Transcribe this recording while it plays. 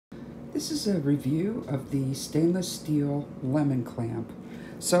This is a review of the stainless steel lemon clamp.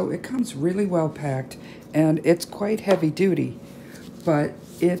 So it comes really well packed and it's quite heavy duty, but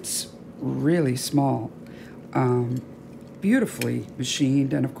it's really small. Beautifully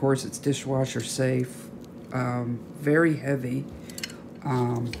machined, and of course it's dishwasher safe, very heavy.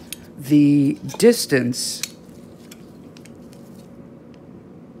 The distance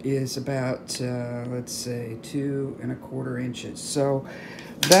is about, let's say, 2¼ inches. So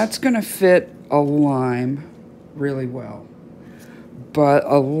that's going to fit a lime really well. But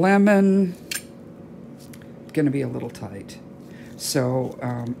a lemon, going to be a little tight. So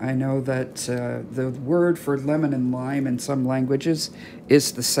I know that the word for lemon and lime in some languages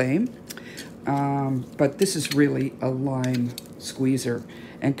is the same. But this is really a lime squeezer.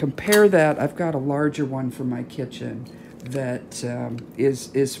 And compare that, I've got a larger one for my kitchen that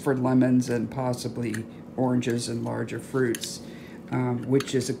is for lemons and possibly oranges and larger fruits,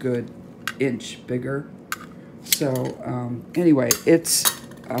 which is a good inch bigger. So anyway, it's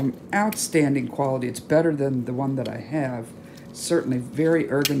outstanding quality. It's better than the one that I have. Certainly very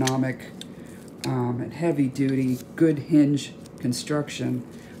ergonomic and heavy duty, good hinge construction,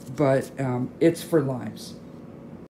 but it's for limes.